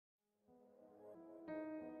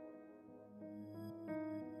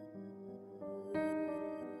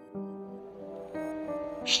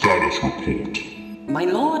Status report. My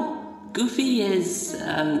lord, Goofy's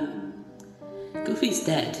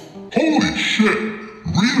dead. Holy shit!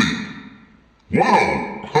 Really?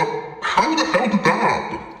 Wow! How the hell did that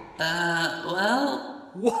happen?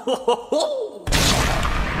 Whoa!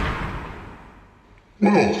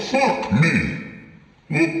 Well, fuck me.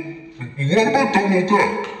 What about Donald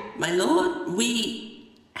Duck? My lord,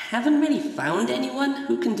 we haven't really found anyone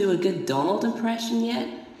who can do a good Donald impression yet.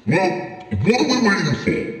 Well, what are we waiting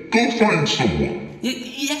for? Go find someone.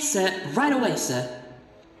 Yes, sir. Right away, sir.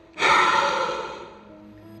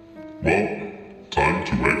 Well, time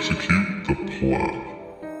to execute the plan.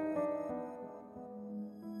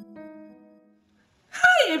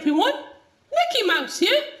 Hi everyone, Mickey Mouse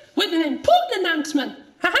here with an important announcement.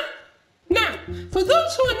 Now, for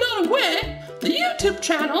those who are not aware, the YouTube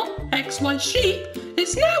channel XYSheep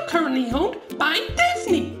is now currently owned by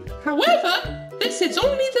Disney. However, this is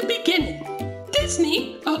only the beginning.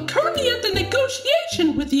 Disney are currently under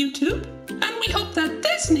negotiation with YouTube, and we hope that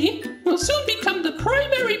Disney will soon become the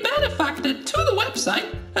primary benefactor to the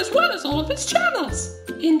website as well as all of its channels.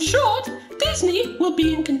 In short, Disney will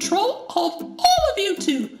be in control of all of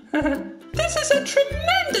YouTube. This is a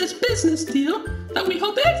tremendous business deal that we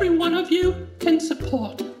hope every one of you can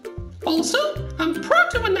support. Also, I'm proud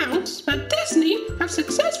to announce that Disney have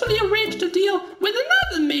successfully arranged a deal with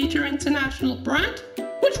another major international brand,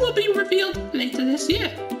 which will be revealed later this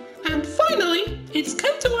year. And finally, it's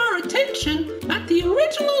come to our attention that the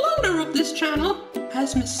original owner of this channel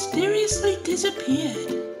has mysteriously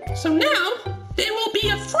disappeared. So now, there will be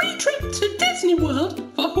a free trip to Disney World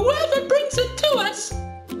for whoever brings it to us,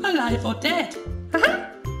 alive or dead.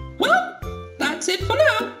 Well, that's it for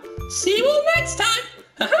now. See you all next time.